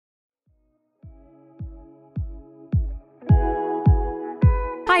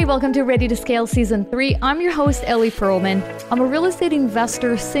Hi, welcome to Ready to Scale Season 3. I'm your host, Ellie Perlman. I'm a real estate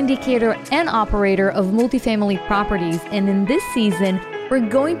investor, syndicator, and operator of multifamily properties. And in this season, we're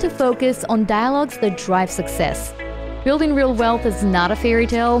going to focus on dialogues that drive success. Building real wealth is not a fairy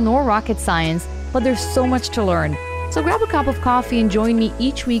tale nor rocket science, but there's so much to learn. So grab a cup of coffee and join me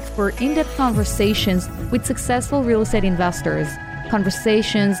each week for in-depth conversations with successful real estate investors.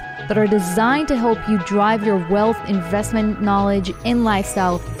 Conversations that are designed to help you drive your wealth, investment knowledge, and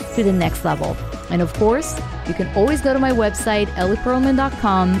lifestyle to the next level. And of course, you can always go to my website,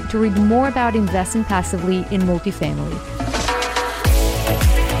 ellieperlman.com, to read more about investing passively in multifamily.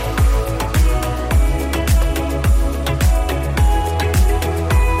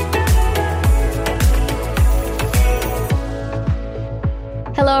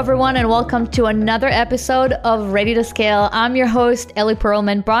 Hello, everyone, and welcome to another episode of Ready to Scale. I'm your host, Ellie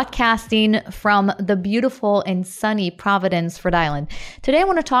Perlman, broadcasting from the beautiful and sunny Providence, Rhode Island. Today, I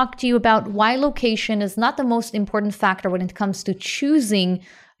want to talk to you about why location is not the most important factor when it comes to choosing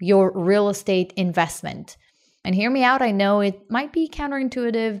your real estate investment. And hear me out. I know it might be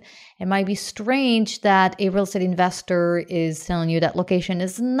counterintuitive. It might be strange that a real estate investor is telling you that location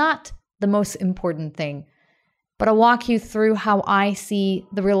is not the most important thing. But I'll walk you through how I see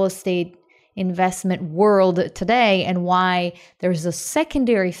the real estate investment world today and why there's a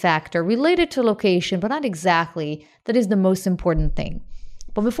secondary factor related to location, but not exactly, that is the most important thing.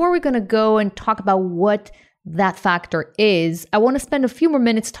 But before we're going to go and talk about what that factor is, I want to spend a few more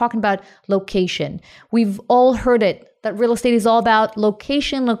minutes talking about location. We've all heard it, that real estate is all about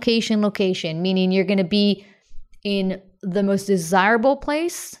location, location, location, meaning you're going to be in the most desirable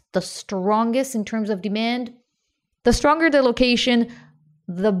place, the strongest in terms of demand. The stronger the location,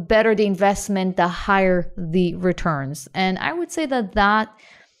 the better the investment, the higher the returns. And I would say that that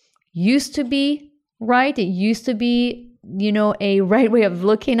used to be right. It used to be, a right way of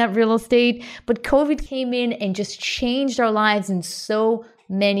looking at real estate. But COVID came in and just changed our lives in so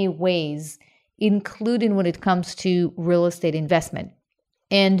many ways, including when it comes to real estate investment.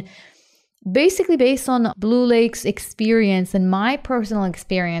 And basically, based on Blue Lake's experience and my personal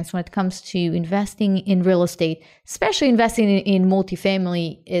experience when it comes to investing in real estate, especially investing in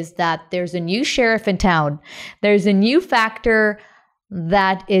multifamily, is that there's a new sheriff in town. There's a new factor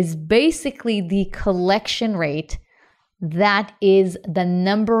that is basically the collection rate. That is the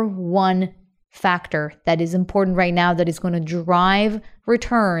number one factor that is important right now, that is going to drive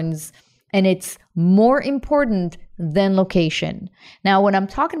returns. And it's more important than location. Now, when I'm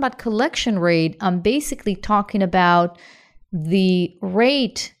talking about collection rate, I'm basically talking about the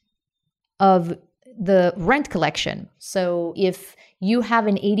rate of the rent collection. So if you have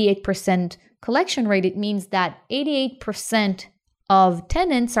an 88% collection rate, it means that 88% of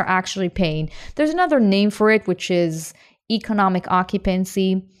tenants are actually paying. There's another name for it, which is economic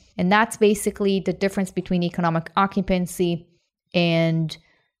occupancy. And that's basically the difference between economic occupancy and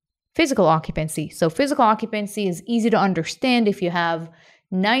physical occupancy. So physical occupancy is easy to understand. If you have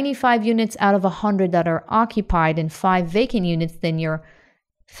 95 units out of 100 that are occupied and 5 vacant units, then your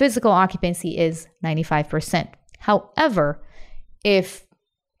physical occupancy is 95%. However, if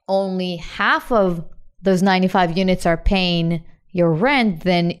only half of those 95 units are paying your rent,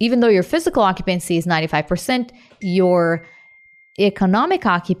 then even though your physical occupancy is 95%, your economic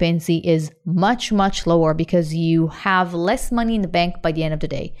occupancy is much, much lower because you have less money in the bank by the end of the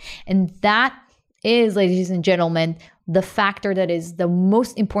day. And that is, ladies and gentlemen, the factor that is the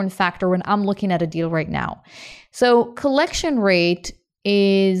most important factor when I'm looking at a deal right now. So collection rate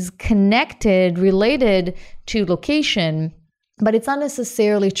is related to location, but it's not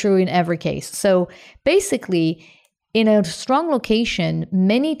necessarily true in every case. So basically, in a strong location,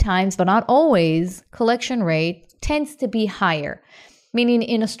 many times, but not always, collection rate tends to be higher, meaning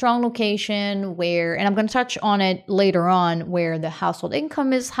in a strong location where, and I'm going to touch on it later on, where the household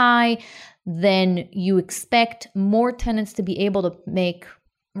income is high, then you expect more tenants to be able to make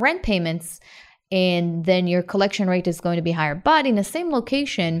rent payments, and then your collection rate is going to be higher. But in the same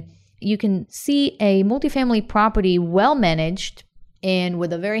location, you can see a multifamily property well managed and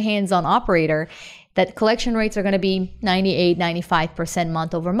with a very hands-on operator, that collection rates are going to be 98, 95%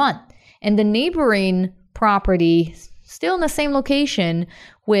 month over month. And the neighboring property, still in the same location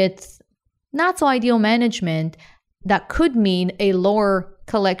with not so ideal management, that could mean a lower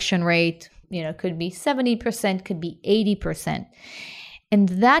collection rate, could be 70%, could be 80%. And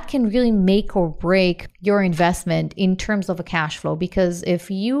that can really make or break your investment in terms of a cash flow. Because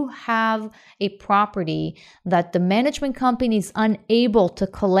if you have a property that the management company is unable to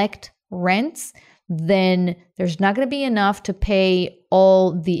collect rents, then there's not going to be enough to pay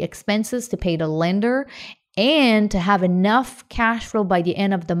all the expenses, to pay the lender, and to have enough cash flow by the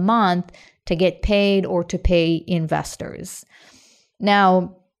end of the month to get paid or to pay investors.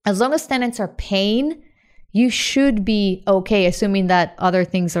 Now, as long as tenants are paying, you should be okay, assuming that other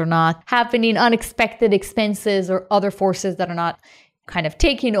things are not happening, unexpected expenses or other forces that are not kind of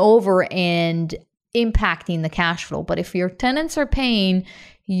taking over and impacting the cash flow. But if your tenants are paying,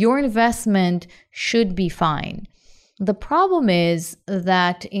 your investment should be fine. The problem is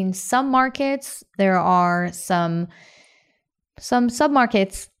that in some markets, there are some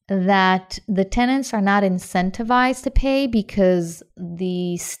submarkets that the tenants are not incentivized to pay because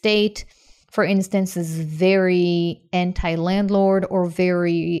the state, for instance, is very anti-landlord or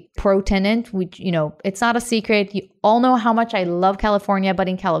very pro-tenant, which, it's not a secret. You all know how much I love California, but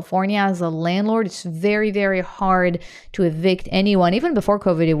in California as a landlord, it's very, very hard to evict anyone. Even before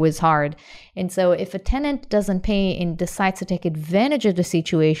COVID, it was hard. And so if a tenant doesn't pay and decides to take advantage of the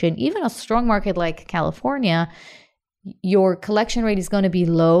situation, even a strong market like California, your collection rate is going to be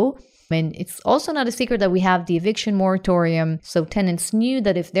low. And it's also not a secret that we have the eviction moratorium. So tenants knew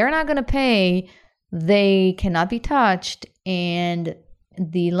that if they're not going to pay, they cannot be touched and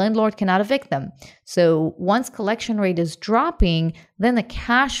the landlord cannot evict them. So once collection rate is dropping, then the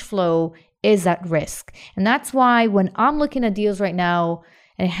cash flow is at risk. And that's why when I'm looking at deals right now,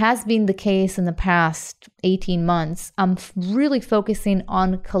 and it has been the case in the past 18 months, I'm really focusing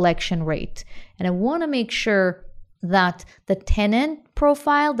on collection rate. And I want to make sure that the tenant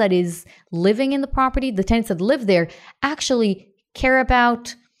profile that is living in the property, the tenants that live there, actually care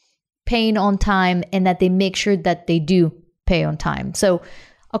about paying on time and that they make sure that they do pay on time. So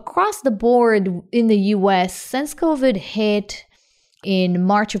across the board in the US, since COVID hit in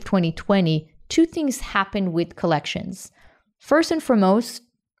March of 2020, two things happened with collections. First and foremost,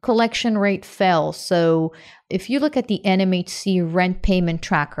 collection rate fell. So if you look at the NMHC rent payment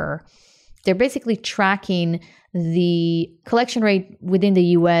tracker, they're basically tracking the collection rate within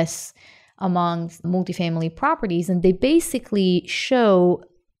the US among multifamily properties. And they basically show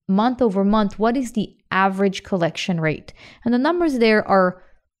month over month what is the average collection rate. And the numbers there are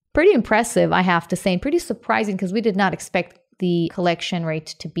pretty impressive, I have to say, and pretty surprising because we did not expect the collection rate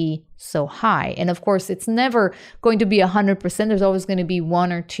to be so high. And of course, it's never going to be 100%. There's always going to be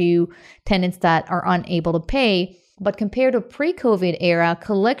one or two tenants that are unable to pay. But compared to pre-COVID era,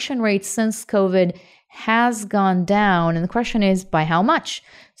 collection rates since COVID has gone down. And the question is, by how much?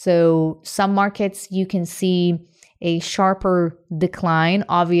 So some markets you can see a sharper decline.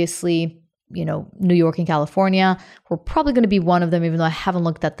 Obviously, New York and California, we're probably going to be one of them, even though I haven't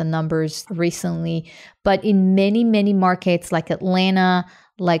looked at the numbers recently. But in many, many markets like Atlanta,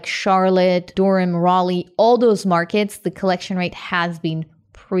 like Charlotte, Durham, Raleigh, all those markets, the collection rate has been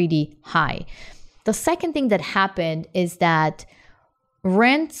pretty high. The second thing that happened is that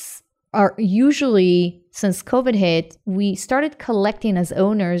rents are usually, since COVID hit, we started collecting as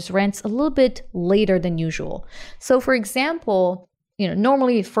owners rents a little bit later than usual. So for example,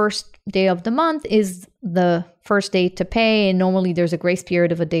 normally first day of the month is the first day to pay, and normally there's a grace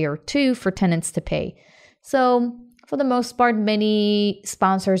period of a day or two for tenants to pay. So for the most part, many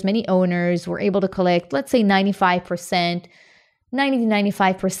sponsors, many owners were able to collect, let's say 90 to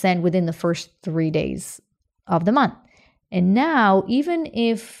 95% within the first 3 days of the month. And now, even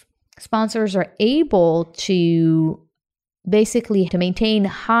if sponsors are able to basically to maintain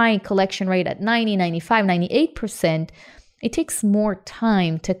high collection rate at 90, 95, 98%, it takes more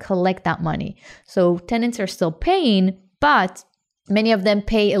time to collect that money. So tenants are still paying, but many of them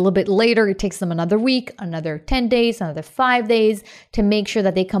pay a little bit later. It takes them another week, another 10 days, another 5 days to make sure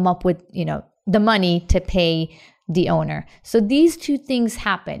that they come up with, the money to pay the owner. So these two things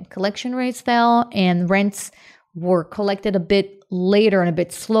happened. Collection rates fell and rents were collected a bit later and a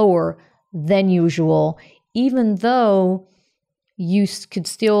bit slower than usual, even though you could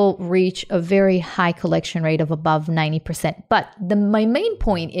still reach a very high collection rate of above 90%. But my main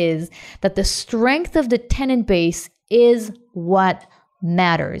point is that the strength of the tenant base is what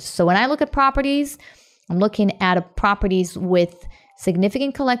matters. So when I look at properties, I'm looking at properties with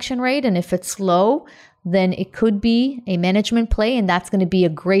significant collection rate. And if it's low, then it could be a management play. And that's going to be a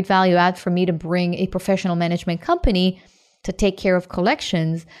great value add for me to bring a professional management company to take care of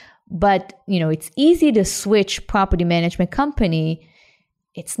collections. But, it's easy to switch property management company.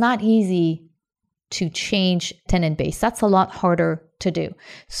 It's not easy to change tenant base. That's a lot harder to do.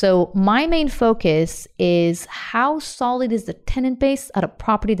 So my main focus is how solid is the tenant base at a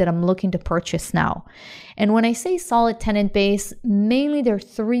property that I'm looking to purchase now. And when I say solid tenant base, mainly there are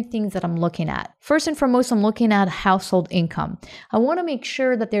three things that I'm looking at. First and foremost, I'm looking at household income. I want to make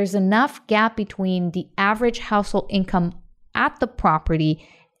sure that there's enough gap between the average household income at the property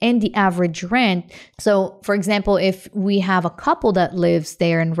and the average rent. So for example, if we have a couple that lives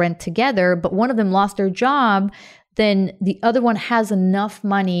there and rent together, but one of them lost their job, then the other one has enough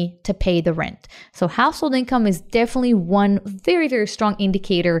money to pay the rent. So household income is definitely one very, very strong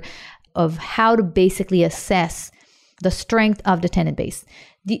indicator of how to basically assess the strength of the tenant base.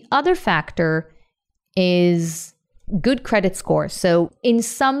 The other factor is good credit score. So in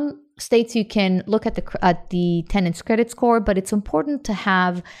some states, you can look at the tenant's credit score, but it's important to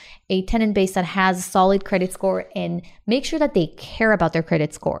have a tenant base that has a solid credit score and make sure that they care about their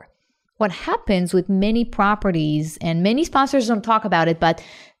credit score. What happens with many properties, and many sponsors don't talk about it, but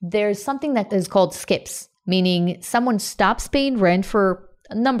there's something that is called skips, meaning someone stops paying rent for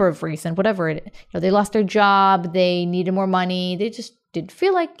a number of reasons, whatever it is. They lost their job, they needed more money, they just didn't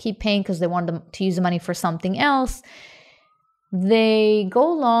feel like keep paying because they wanted to use the money for something else. They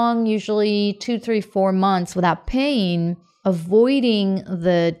go along usually 2, 3, 4 months without paying, avoiding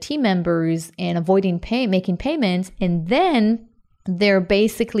the team members and avoiding making payments, and then they're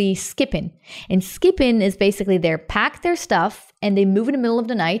basically skipping. And skipping is basically they pack their stuff and they move in the middle of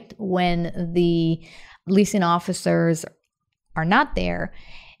the night when the leasing officers are not there.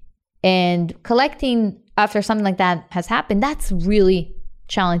 And collecting after something like that has happened, that's really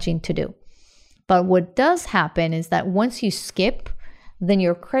challenging to do. But what does happen is that once you skip, then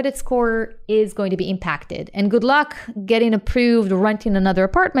your credit score is going to be impacted. And good luck getting approved renting another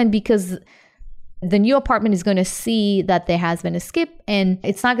apartment, because the new apartment is going to see that there has been a skip, and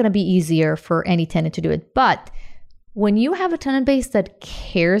it's not going to be easier for any tenant to do it. But when you have a tenant base that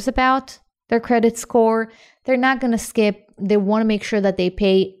cares about their credit score, they're not going to skip. They want to make sure that they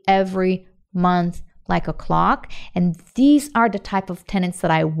pay every month like a clock. And these are the type of tenants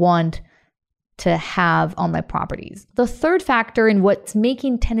that I want to have on my properties. The third factor in what's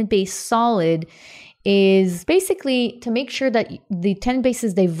making tenant base solid is basically to make sure that the tenant base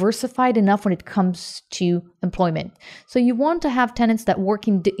is diversified enough when it comes to employment. So you want to have tenants that work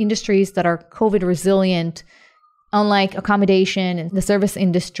in industries that are COVID resilient, unlike accommodation and the service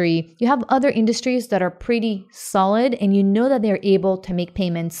industry. You have other industries that are pretty solid and you know that they're able to make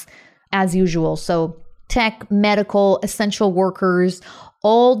payments as usual. So tech, medical, essential workers,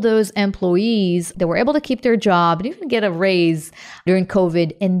 all those employees that were able to keep their job and even get a raise during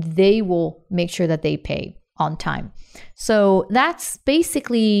COVID, and they will make sure that they pay on time. So that's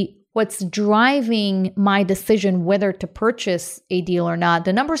basically what's driving my decision whether to purchase a deal or not.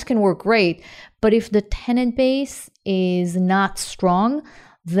 The numbers can work great, but if the tenant base is not strong,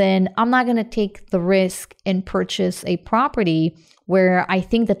 then I'm not going to take the risk and purchase a property where I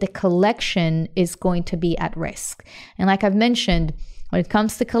think that the collection is going to be at risk. And like I've mentioned, when it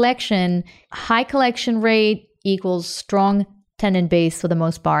comes to collection, high collection rate equals strong tenant base for the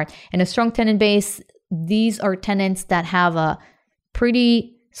most part. And a strong tenant base, these are tenants that have a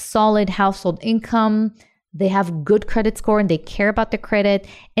pretty solid household income. They have good credit score and they care about the credit,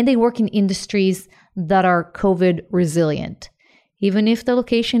 and they work in industries that are COVID resilient. Even if the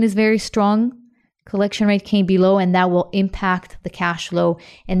location is very strong, collection rate can be low, and that will impact the cash flow.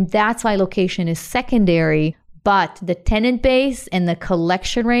 And that's why location is secondary. But the tenant base and the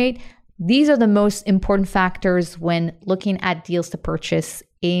collection rate, these are the most important factors when looking at deals to purchase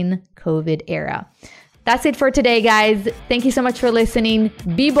in COVID era. That's it for today, guys. Thank you so much for listening.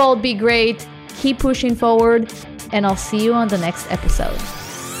 Be bold, be great, keep pushing forward, and I'll see you on the next episode.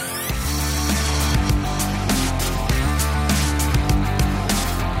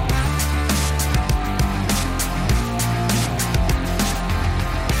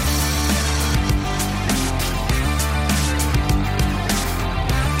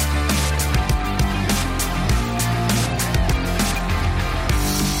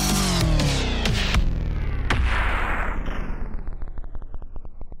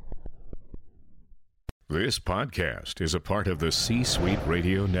 This podcast is a part of the C-Suite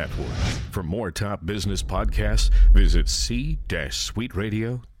Radio Network. For more top business podcasts, visit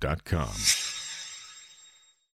c-suiteradio.com.